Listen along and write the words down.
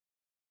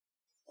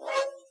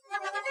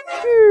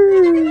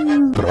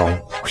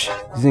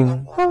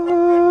Zing.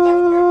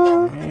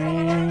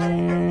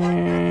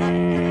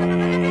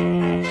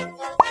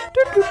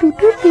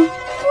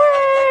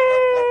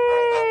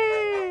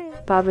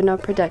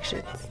 Bobino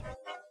Productions.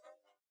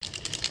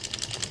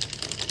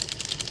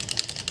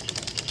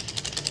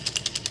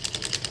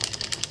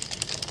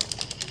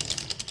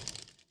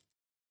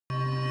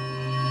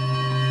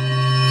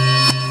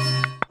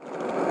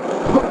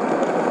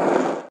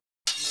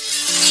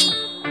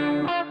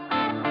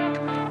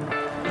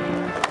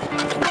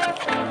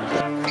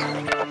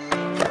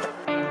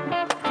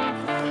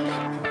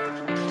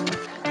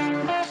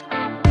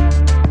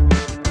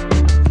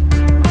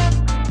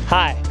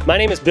 Hi, my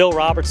name is Bill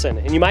Robertson,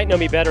 and you might know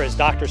me better as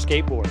Dr.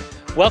 Skateboard.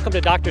 Welcome to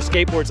Dr.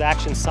 Skateboard's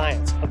Action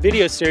Science, a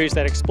video series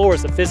that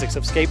explores the physics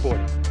of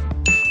skateboarding.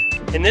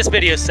 In this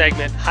video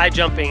segment, High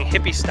Jumping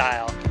Hippie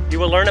Style, you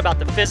will learn about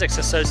the physics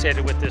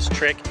associated with this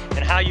trick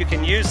and how you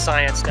can use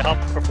science to help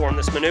perform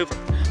this maneuver.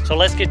 So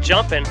let's get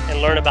jumping and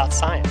learn about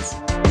science.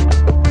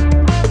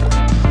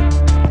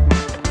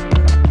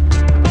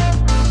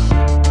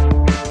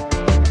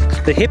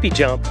 The hippie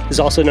jump is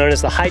also known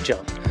as the high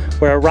jump,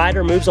 where a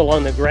rider moves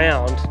along the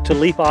ground to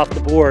leap off the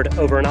board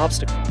over an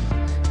obstacle.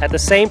 At the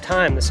same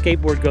time, the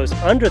skateboard goes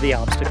under the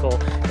obstacle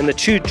and the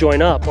two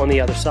join up on the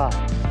other side.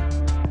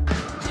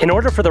 In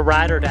order for the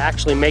rider to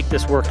actually make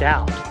this work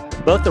out,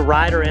 both the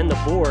rider and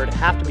the board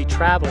have to be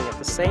traveling at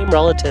the same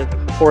relative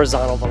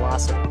horizontal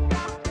velocity.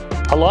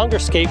 A longer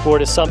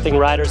skateboard is something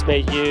riders may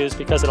use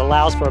because it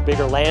allows for a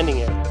bigger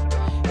landing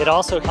area. It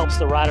also helps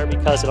the rider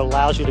because it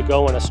allows you to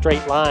go in a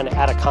straight line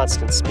at a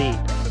constant speed.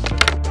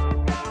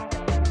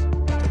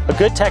 A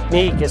good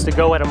technique is to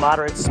go at a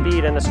moderate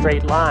speed in a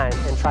straight line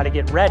and try to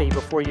get ready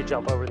before you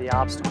jump over the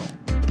obstacle.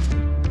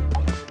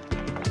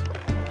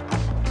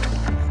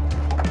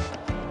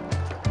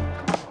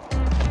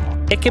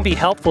 It can be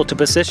helpful to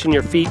position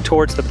your feet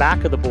towards the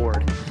back of the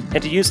board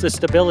and to use the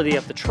stability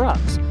of the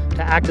trucks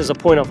to act as a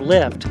point of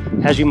lift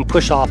as you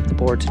push off the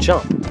board to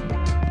jump.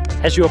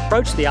 As you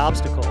approach the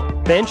obstacle,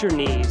 bend your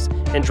knees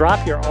and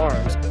drop your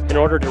arms in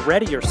order to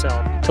ready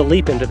yourself to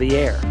leap into the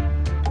air.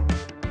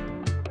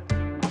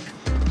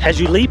 As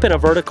you leap in a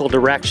vertical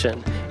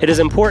direction, it is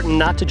important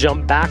not to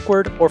jump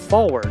backward or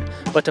forward,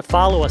 but to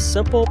follow a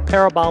simple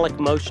parabolic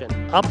motion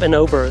up and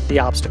over the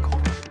obstacle.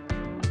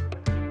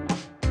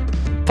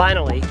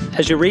 Finally,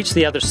 as you reach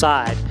the other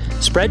side,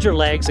 spread your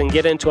legs and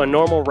get into a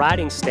normal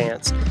riding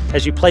stance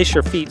as you place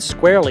your feet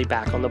squarely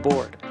back on the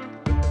board.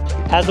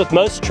 As with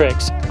most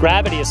tricks,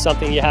 gravity is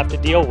something you have to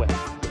deal with.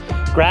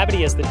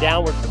 Gravity is the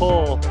downward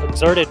pull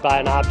exerted by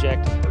an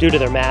object due to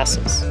their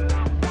masses.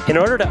 In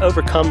order to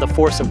overcome the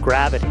force of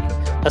gravity,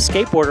 a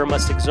skateboarder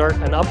must exert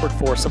an upward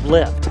force of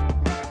lift.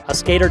 A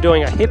skater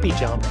doing a hippie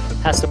jump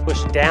has to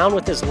push down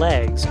with his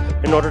legs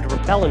in order to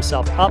propel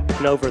himself up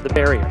and over the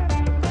barrier.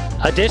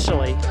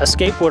 Additionally, a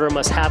skateboarder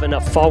must have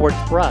enough forward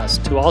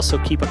thrust to also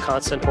keep a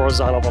constant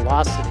horizontal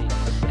velocity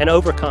and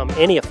overcome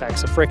any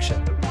effects of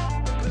friction.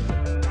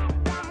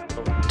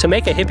 To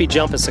make a hippie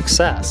jump a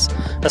success,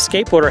 a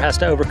skateboarder has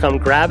to overcome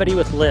gravity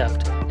with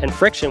lift and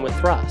friction with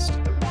thrust,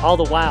 all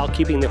the while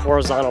keeping the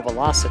horizontal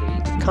velocity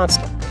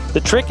constant. The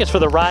trick is for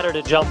the rider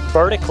to jump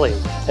vertically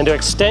and to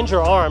extend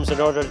your arms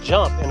in order to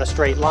jump in a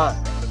straight line.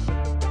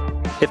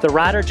 If the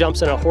rider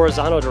jumps in a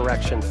horizontal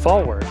direction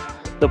forward,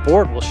 the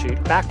board will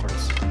shoot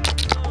backwards.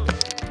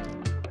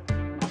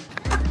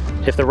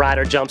 If the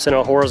rider jumps in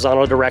a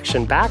horizontal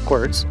direction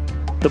backwards,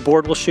 the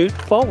board will shoot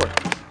forward.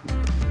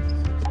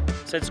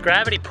 Since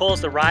gravity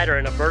pulls the rider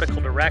in a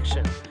vertical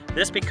direction,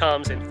 this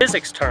becomes, in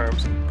physics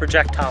terms,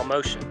 projectile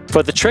motion.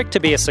 For the trick to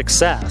be a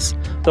success,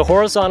 the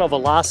horizontal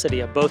velocity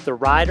of both the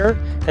rider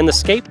and the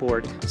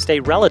skateboard stay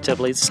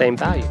relatively the same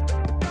value.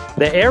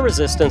 The air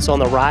resistance on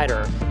the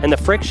rider and the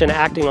friction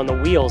acting on the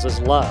wheels is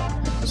low,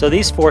 so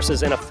these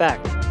forces in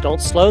effect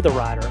don't slow the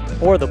rider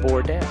or the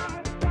board down.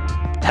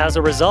 As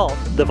a result,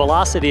 the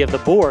velocity of the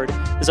board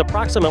is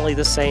approximately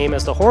the same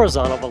as the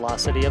horizontal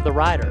velocity of the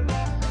rider.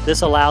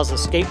 This allows the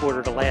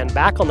skateboarder to land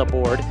back on the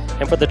board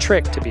and for the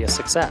trick to be a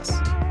success.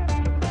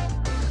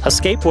 A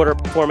skateboarder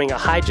performing a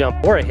high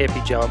jump or a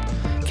hippie jump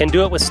can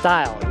do it with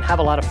style and have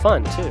a lot of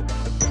fun too.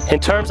 In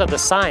terms of the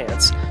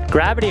science,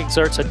 gravity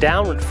exerts a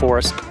downward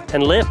force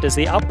and lift is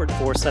the upward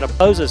force that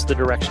opposes the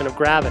direction of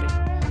gravity.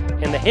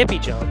 In the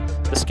hippie jump,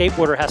 the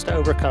skateboarder has to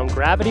overcome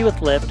gravity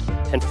with lift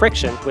and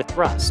friction with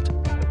thrust.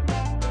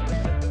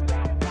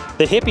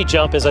 The hippie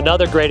jump is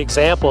another great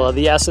example of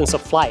the essence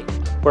of flight,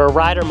 where a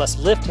rider must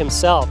lift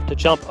himself to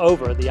jump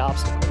over the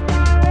obstacle.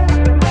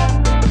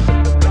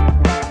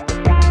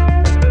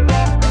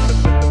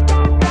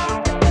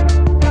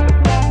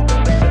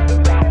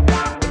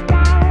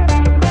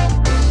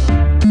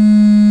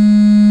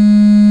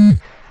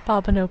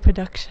 Bobino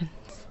Productions.